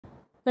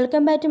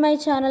Welcome back to my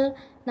channel.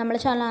 നമ്മുടെ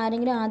channel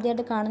ആരെങ്കിലും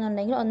ആദ്യമായിട്ട്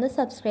കാണുന്നുണ്ടെങ്കിൽ ഒന്ന്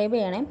സബ്സ്ക്രൈബ്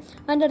ചെയ്യണേ.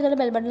 അതിൻ്റെ അടുത്തുള്ള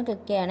ബെൽ ബട്ടൺ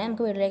ക്ലിക്ക് ചെയ്യണേ.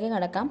 നമുക്ക് വീട്ടിലേക്ക്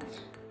കിടക്കാം.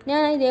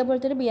 ഞാൻ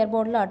ഇതേപോലത്തെ ഒരു ബിയർ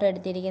ബോട്ടിലാട്ടോ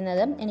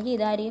എടുത്തിരിക്കുന്നത്. എനിക്ക്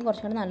ഇതായിരിക്കും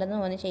കുറച്ചും കൂടി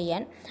നല്ലതെന്ന് തോന്നി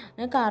ചെയ്യാൻ.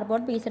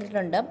 കാർഡ്ബോർഡ് പീസ്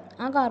എടുത്തിട്ടുണ്ട്.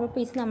 ആ കാർഡ്ബോർഡ്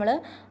പീസ്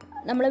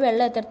നമ്മൾ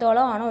വെള്ളം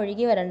എത്രത്തോളം ആണോ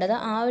ഒഴുകി വരേണ്ടത്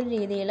ആ ഒരു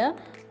രീതിയിൽ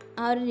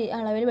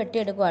അളവിൽ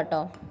വെട്ടിയെടുക്കുക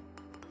കേട്ടോ.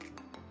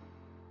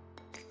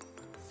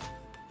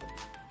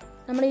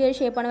 നമ്മൾ ഈ ഒരു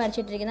ഷേപ്പാണ്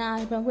വരച്ചിട്ടിരിക്കുന്നത്. ആ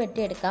ഷേപ്പ് നമുക്ക്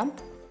വെട്ടിയെടുക്കാം.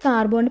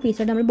 കാർബോണ്ട്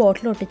പീസായിട്ട് നമ്മൾ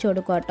ബോട്ടിൽ ഒട്ടിച്ച്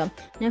കൊടുക്കുക കേട്ടോ.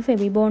 ഞാൻ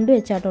ഫെവി ബോണ്ട്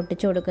വെച്ചാട്ടോ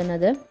ഒട്ടിച്ച്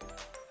കൊടുക്കുന്നത്.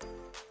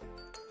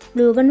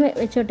 ഗ്ലൂ ഗൺ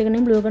വെച്ച്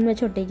ഒട്ടിക്കണമെങ്കിൽ ഗ്ലൂ ഗൺ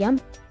വെച്ച് ഒട്ടിക്കാം.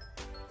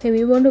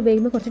 ഫെവി ബോണ്ട്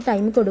ഉപയോഗിക്കുമ്പോൾ കുറച്ച്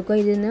ടൈം കൊടുക്കുക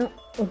ഇതിൽ നിന്ന്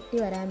ഒട്ടി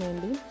വരാൻ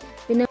വേണ്ടി.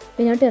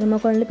 പിന്നെ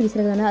ടെർമോക്കോളിൻ്റെ പീസ്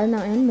എടുക്കുന്നത് അത്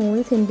ഞാൻ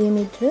 3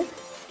 സെൻറ്റിമീറ്റർ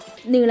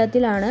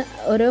നീളത്തിലാണ്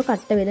ഓരോ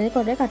കട്ട വരുന്നത്.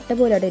 കുറേ കട്ട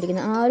പോലെയായിട്ട്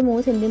ഇരിക്കുന്നത്. ആ ഒരു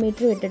 3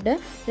 സെൻറ്റിമീറ്റർ വിട്ടിട്ട്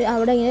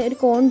അവിടെ ഇങ്ങനെ ഒരു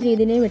കോൺ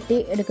രീതിയിൽ വെട്ടി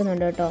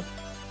എടുക്കുന്നുണ്ട് കേട്ടോ.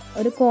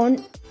 ഒരു കോൺ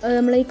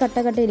നമ്മൾ ഈ കട്ട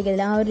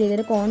ഇരിക്കുന്നില്ല ആ ഒരു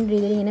രീതിയിൽ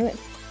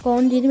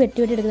കോൺ രീതി വെട്ടി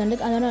എടുക്കുന്നുണ്ട്.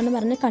 അതുകൊണ്ടാണ്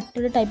പറഞ്ഞത്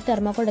കട്ടൊരു ടൈപ്പ്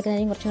തെർമോക്കോൾ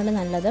എടുക്കുന്നതായിരിക്കും കുറച്ചും കൂടി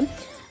നല്ലത്.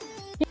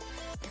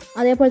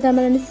 അതേപോലെ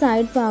തന്നെ അതിൻ്റെ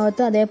സൈഡ്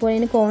ഭാഗത്ത് അതേപോലെ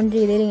ഇങ്ങനെ കോൺ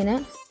രീതിയിൽ ഇങ്ങനെ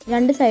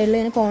 2 സൈഡിലും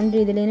ഇങ്ങനെ കോൺ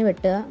രീതിയിൽ ഇങ്ങനെ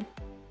വെട്ടുക.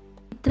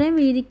 ഇത്രയും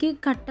വീതിക്ക്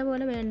കട്ട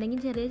പോലെ വേണ്ടെങ്കിൽ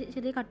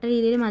ചെറിയ കട്ട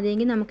രീതിയിൽ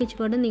മതിയെങ്കിൽ നമുക്ക്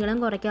ഇച്ചിരി നീളം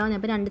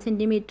കുറയ്ക്കാവുന്ന. അപ്പോൾ 2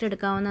 സെൻറ്റിമീറ്റർ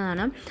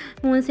എടുക്കാവുന്നതാണ്.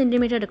 3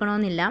 സെൻറ്റിമീറ്റർ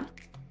എടുക്കണമെന്നില്ല.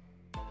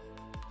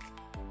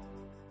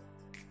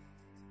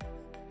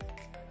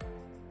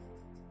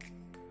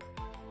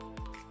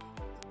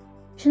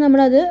 പക്ഷെ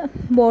നമ്മളത്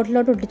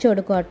ബോട്ടിലോട്ട് ഒട്ടിച്ച്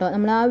കൊടുക്കുക കേട്ടോ.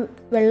 നമ്മൾ ആ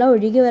വെള്ളം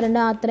ഒഴുകി വരേണ്ട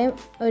അത്രയും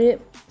ഒരു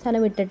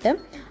സ്ഥലം വിട്ടിട്ട്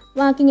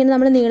ബാക്കി ഇങ്ങനെ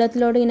നമ്മൾ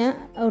നീളത്തിലോട്ട് ഇങ്ങനെ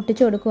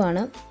ഒട്ടിച്ച്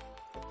കൊടുക്കുകയാണ്.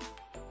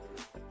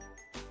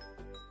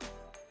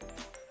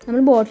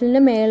 നമ്മൾ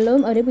ബോട്ടിലിൻ്റെ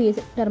മേളിലും ഒരു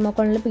പീസ്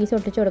ടെർമോക്കോളിൻ്റെ പീസ്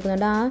ഒട്ടിച്ച്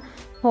കൊടുക്കുന്നുണ്ട്. ആ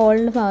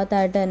ഹോളിൻ്റെ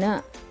ഭാഗത്തായിട്ട് തന്നെ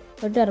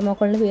ഒരു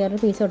ടെർമോക്കോളിൻ്റെ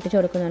വേറൊരു പീസ് ഒട്ടിച്ച്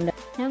കൊടുക്കുന്നുണ്ട്.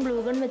 ഞാൻ ഗ്ലൂ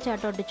ഗൺ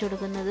വെച്ചാട്ടോ ഒട്ടിച്ച്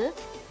കൊടുക്കുന്നത്.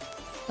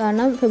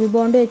 കാരണം ഫെവി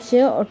ബോണ്ട്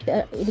വെച്ച്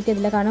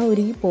ഇരിക്കത്തില്ല, കാരണം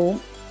ഉരുകിപ്പോവും.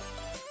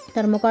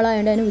 ടെർമോക്കോൾ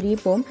ആയതുകൊണ്ട് അതിന്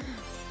ഉരുകിപ്പോവും.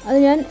 അത്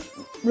ഞാൻ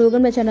ഗ്ലൂ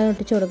ഗൺ വെച്ചാണ്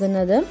ഒട്ടിച്ച്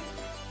കൊടുക്കുന്നത്.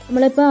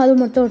 നമ്മളിപ്പോൾ അത്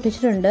മൊത്തം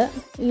ഒട്ടിച്ചിട്ടുണ്ട്.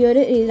 ഈ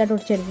ഒരു രീതിയിലായിട്ട്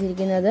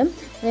ഒട്ടിച്ചെടുത്തിരിക്കുന്നത്.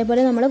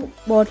 അതേപോലെ നമ്മൾ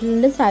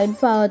ബോട്ടിലിൻ്റെ സൈഡ്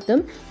ഭാഗത്തും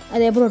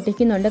അതേപോലെ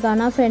ഒട്ടിക്കുന്നുണ്ട്.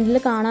 കാരണം ആ ഫ്രണ്ടിൽ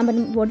കാണാൻ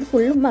പറ്റും, ബോട്ടിൽ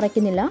ഫുള്ളും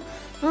മറയ്ക്കുന്നില്ല,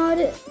 ആ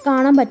ഒരു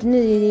കാണാൻ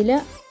പറ്റുന്ന രീതിയിൽ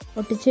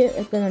ഒട്ടിച്ച്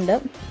വെക്കുന്നുണ്ട്.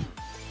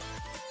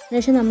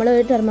 അതിനുശേഷം നമ്മൾ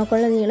ഒരു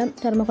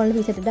ടെർമോക്കോളിൻ്റെ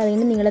പീസ് ഇട്ടിട്ട്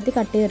അതിന് നീളത്തിൽ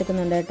കട്ട്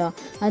ചെയ്തെടുക്കുന്നുണ്ട് കേട്ടോ.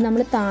 അത്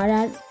നമ്മൾ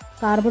താഴെ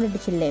കാർബോർഡ്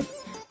ഒട്ടിച്ചില്ലേ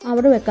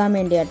അവിടെ വെക്കാൻ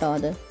വേണ്ടി കേട്ടോ.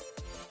 അത്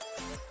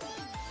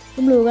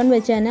ഗ്ലൂ ഗൺ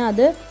വെച്ച് തന്നെ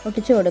അത്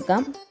ഒട്ടിച്ച്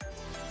കൊടുക്കാം.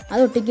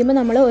 അത് ഒട്ടിക്കുമ്പോൾ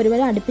നമ്മൾ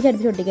ഒരുപാട്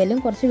അടുപ്പിച്ച് ഒട്ടിക്കലും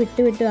കുറച്ച്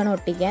വിട്ട് വേണം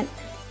ഒട്ടിക്കാൻ.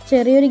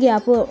 ചെറിയൊരു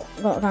ഗ്യാപ്പ്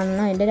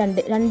കാണണം. അതിൻ്റെ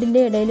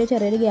രണ്ടിൻ്റെ ഇടയിൽ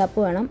ചെറിയൊരു ഗ്യാപ്പ്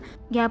വേണം.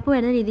 ഗ്യാപ്പ്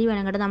വരുന്ന രീതിയിൽ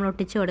വേണം കേട്ടോ നമ്മൾ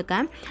ഒട്ടിച്ച്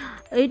കൊടുക്കാൻ.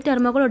 ഈ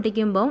ടെർമോക്കോൾ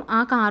ഒട്ടിക്കുമ്പോൾ ആ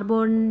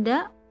കാർബോർഡിൻ്റെ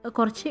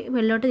കുറച്ച്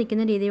വെള്ളോട്ട്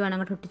നിൽക്കുന്ന രീതിയിൽ വേണം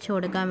അങ്ങോട്ട് ഒട്ടിച്ച്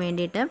കൊടുക്കാൻ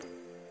വേണ്ടിയിട്ട്.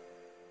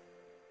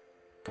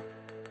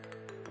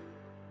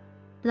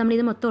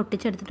 നമ്മളിത് മൊത്തം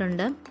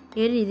ഒട്ടിച്ചെടുത്തിട്ടുണ്ട്.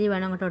 ഈ ഒരു രീതിയിൽ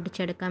വേണം അങ്ങോട്ട്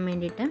ഒട്ടിച്ചെടുക്കാൻ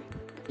വേണ്ടിയിട്ട്.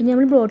 ഇനി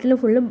നമ്മൾ bottle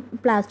full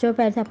plaster of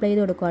Paris apply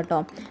ചെയ്ത് കൊടുക്കുക കേട്ടോ.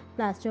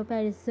 പ്ലാസ്റ്റർ ഓഫ്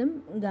പാരീസും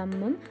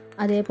ഗമ്മും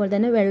അതേപോലെ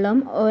തന്നെ വെള്ളവും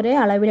ഒരേ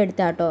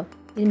അളവിലെടുത്താട്ടോ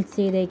ഇത് മിക്സ്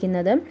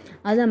ചെയ്തേക്കുന്നത്.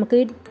 അത് നമുക്ക്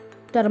ഈ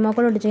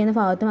ടെർമോക്കോൾ ഒട്ടിച്ചിരിക്കുന്ന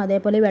ഭാഗത്തും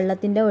അതേപോലെ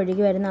വെള്ളത്തിൻ്റെ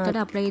ഒഴുകി വരുന്ന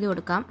അപ്ലൈ ചെയ്ത്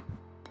കൊടുക്കാം.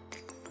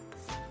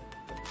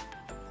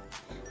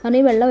 കാരണം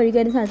ഈ വെള്ളം ഒഴുകി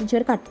വരുന്ന സ്ഥലത്ത്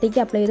ചെറിയ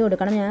കട്ടിക്ക് അപ്ലൈ ചെയ്ത്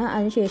കൊടുക്കണം. ഞാൻ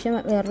അതിന് ശേഷം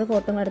വേറൊരു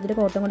കോട്ടും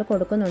കൂടെ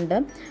കൊടുക്കുന്നുണ്ട്.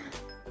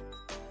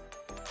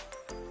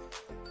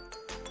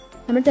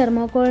 നമ്മൾ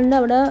ടെർമോക്കോളിൻ്റെ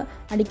അവിടെ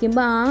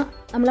അടിക്കുമ്പോൾ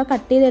നമ്മൾ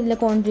കട്ട് ചെയ്ത് തരില്ല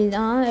കോൺ രീതി,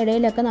 ആ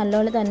ഇടയിലൊക്കെ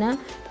നല്ലപോലെ തന്നെ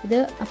ഇത്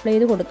അപ്ലൈ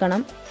ചെയ്ത്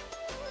കൊടുക്കണം.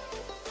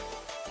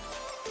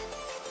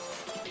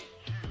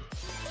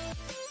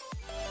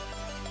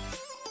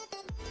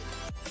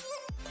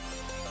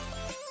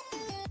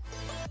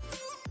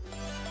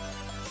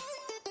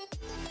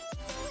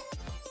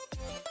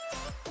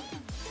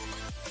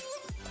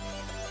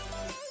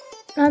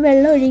 ആ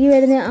വെള്ളം ഒഴുകി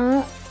വരുന്ന ആ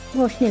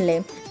പോർഷനില്ലേ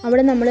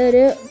അവിടെ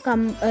നമ്മളൊരു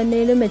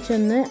എന്തെങ്കിലും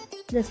വെച്ചൊന്ന്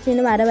ജസ്റ്റ്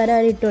ഇങ്ങനെ വര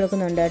ഇട്ട്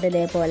കൊടുക്കുന്നുണ്ട് കേട്ടോ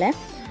ഇതേപോലെ.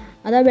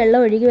 അത് ആ വെള്ളം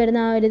ഒഴുകി വരുന്ന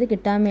ആ ഒരു ഇത്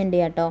കിട്ടാൻ വേണ്ടി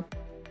കേട്ടോ.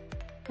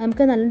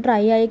 നമുക്ക് നല്ല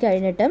ഡ്രൈ ആയി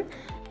കഴിഞ്ഞിട്ട്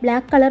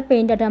ബ്ലാക്ക് കളർ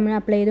പെയിൻ്റ് ആട്ടോ നമ്മൾ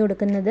അപ്ലൈ ചെയ്ത്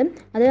കൊടുക്കുന്നത്.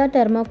 അത് ആ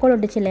ടെർമോക്കോൾ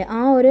ഒട്ടിച്ചില്ലേ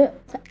ആ ഒരു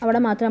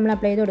അവിടെ മാത്രം നമ്മൾ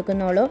അപ്ലൈ ചെയ്ത്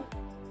കൊടുക്കുന്നുള്ളൂ.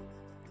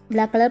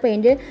 ബ്ലാക്ക് കളർ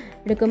പെയിൻറ്റ്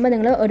എടുക്കുമ്പോൾ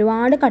നിങ്ങൾ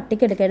ഒരുപാട്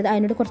കട്ടിക്ക് എടുക്കരുത്.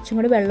 അതിനോട് കുറച്ചും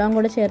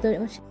കൂടി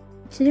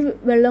ഇച്ചിരി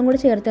വെള്ളം കൂടി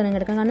ചേർത്ത് വേണം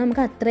എടുക്കാം. കാരണം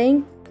നമുക്ക് അത്രയും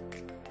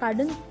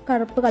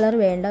കറുപ്പ് കളർ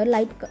വേണ്ട,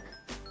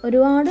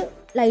 ഒരുപാട്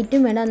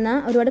ലൈറ്റും വേണ്ട, എന്നാൽ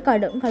ഒരുപാട്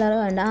കടും കളർ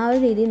വേണ്ട, ആ ഒരു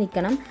രീതിയിൽ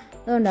നിൽക്കണം.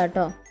 അതുകൊണ്ടാണ്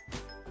കേട്ടോ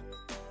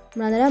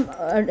അന്നേരം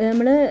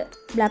നമ്മൾ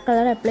ബ്ലാക്ക്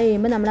കളർ അപ്ലൈ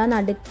ചെയ്യുമ്പോൾ നമ്മൾ ആ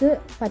നടുക്ക്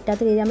പറ്റാത്ത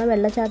രീതിയിൽ നമ്മൾ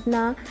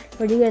വെള്ളച്ചാട്ടത്തിന് ആ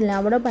ഒഴുകിയല്ല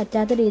അവിടെ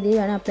പറ്റാത്ത രീതിയിൽ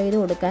വേണം അപ്ലൈ ചെയ്ത്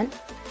കൊടുക്കാൻ.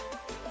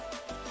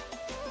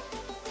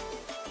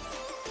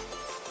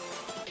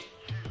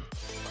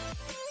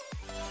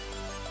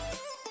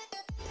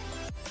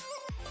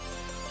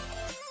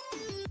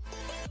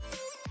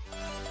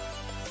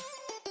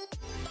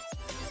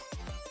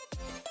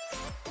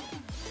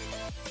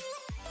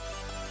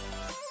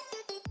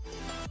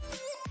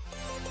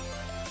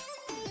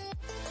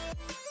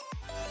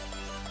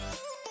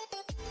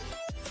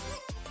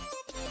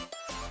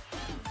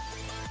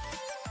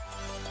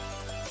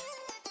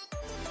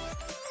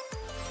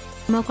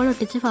 തെർമോക്കോൾ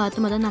ഒട്ടിച്ച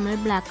ഭാഗത്ത് മുതൽ നമ്മൾ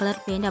ബ്ലാക്ക് കളർ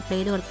പെയിൻറ്റ് അപ്ലൈ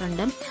ചെയ്ത്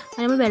കൊടുക്കുന്നുണ്ട്.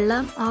 അത് നമ്മൾ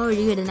വെള്ളം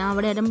ഒഴുകി വരുന്നത്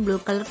അവിടെയാണ് ബ്ലൂ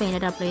കളർ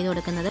പെയിൻറ്റായിട്ട് അപ്ലൈ ചെയ്ത്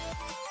കൊടുക്കുന്നത്.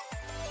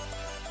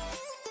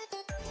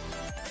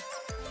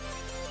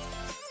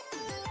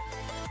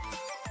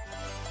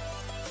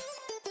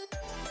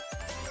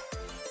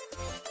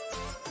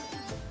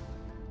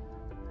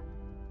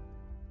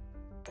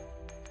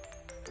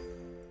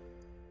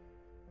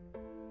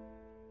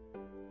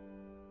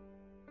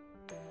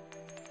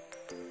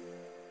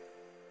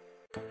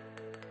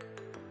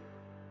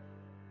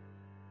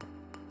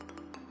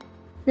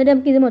 എന്നിട്ട്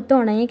നമുക്കിത് മൊത്തം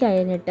ഉണങ്ങി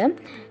കഴിഞ്ഞിട്ട്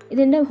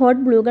ഇതിൻ്റെ ഹോട്ട്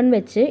ഗ്ലൂ ഗൺ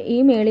വെച്ച് ഈ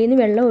മേളിൽ നിന്ന്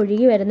വെള്ളം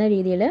ഒഴുകി വരുന്ന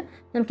രീതിയിൽ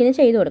നമുക്കിത്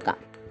ചെയ്ത് കൊടുക്കാം.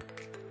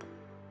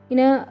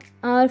 ഇങ്ങനെ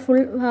ആ ഫുൾ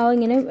ഭാഗം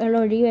ഇങ്ങനെ വെള്ളം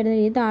ഒഴുകി വരുന്ന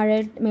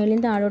രീതിയിൽ മേളിൽ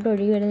നിന്ന് താഴോട്ട്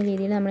ഒഴുകി വരുന്ന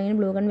രീതിയിൽ നമ്മളിങ്ങനെ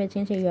ഗ്ലൂ ഗൺ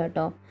വെച്ച് ചെയ്യുക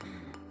കേട്ടോ.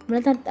 നമ്മൾ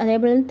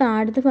അതേപോലെ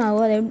താഴത്തെ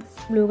ഭാഗവും അതേ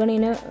ഗ്ലൂ ഗൺ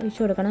ഇങ്ങനെ ഒഴിച്ച്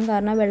കൊടുക്കണം.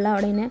 കാരണം വെള്ളം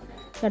അവിടെ ഇങ്ങനെ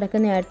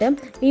കിടക്കുന്നതായിട്ട്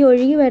ഈ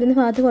ഒഴുകി വരുന്ന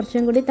ഭാഗത്ത്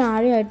കുറച്ചും കൂടി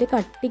താഴെയായിട്ട്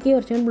കട്ടിക്ക്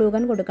കുറച്ചും കൂടി ഗ്ലൂ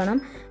ഗൺ കൊടുക്കണം.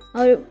 ആ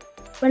ഒരു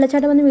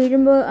വെള്ളച്ചാട്ടം വന്ന്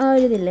വീഴുമ്പോൾ ആ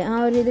ഒരു ഇതില്ലേ ആ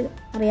ഒരു ഇത്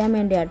അറിയാൻ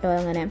വേണ്ടി കേട്ടോ.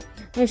 അങ്ങനെ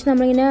പക്ഷേ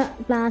നമ്മളിങ്ങനെ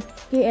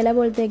പ്ലാസ്റ്റിക് ഇല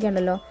പോലത്തെയൊക്കെ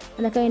ഉണ്ടല്ലോ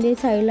അതൊക്കെ അതിൻ്റെ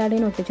സൈഡിലായിട്ട്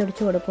ഇങ്ങനെ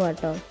ഒട്ടിച്ചൊടിച്ച് കൊടുക്കുക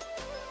കേട്ടോ.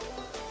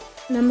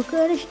 നമുക്ക്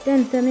ഒരു ഇഷ്ടം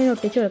അനുസരിച്ച്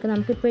ഒട്ടിച്ച് കൊടുക്കാം.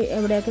 നമുക്കിപ്പോൾ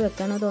എവിടെയൊക്കെ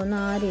വെക്കണോ തോന്നുന്നു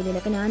ആ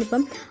രീതിയിലൊക്കെ.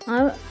 ഞാനിപ്പം ആ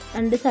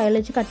 2 സൈഡിൽ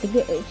വെച്ച്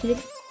ഇച്ചിരി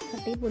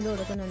കട്ടിക്ക് പുല്ല്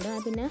കൊടുക്കുന്നുണ്ട്.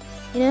 പിന്നെ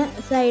ഇങ്ങനെ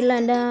സൈഡിൽ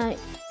എൻ്റെ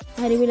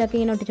അരിവിലൊക്കെ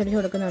ഇങ്ങനെ ഒട്ടിച്ചൊടിച്ച്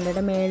കൊടുക്കുന്നുണ്ട്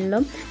കേട്ടോ.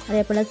 മേളിലും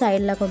അതേപോലെ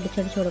സൈഡിലൊക്കെ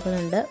ഒട്ടിച്ചൊടിച്ച്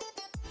കൊടുക്കുന്നുണ്ട്.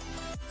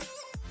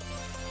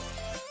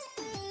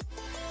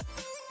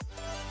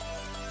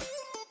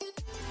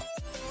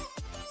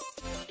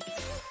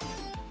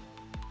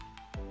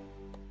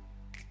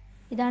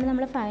 ഇതാണ്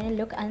നമ്മുടെ ഫൈനൽ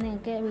ലുക്ക്. അത്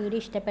നിങ്ങൾക്ക് വീഡിയോ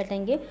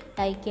ഇഷ്ടപ്പെട്ടെങ്കിൽ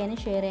ലൈക്ക് ചെയ്യാനും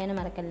ഷെയർ ചെയ്യാനും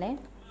മറക്കല്ലേ.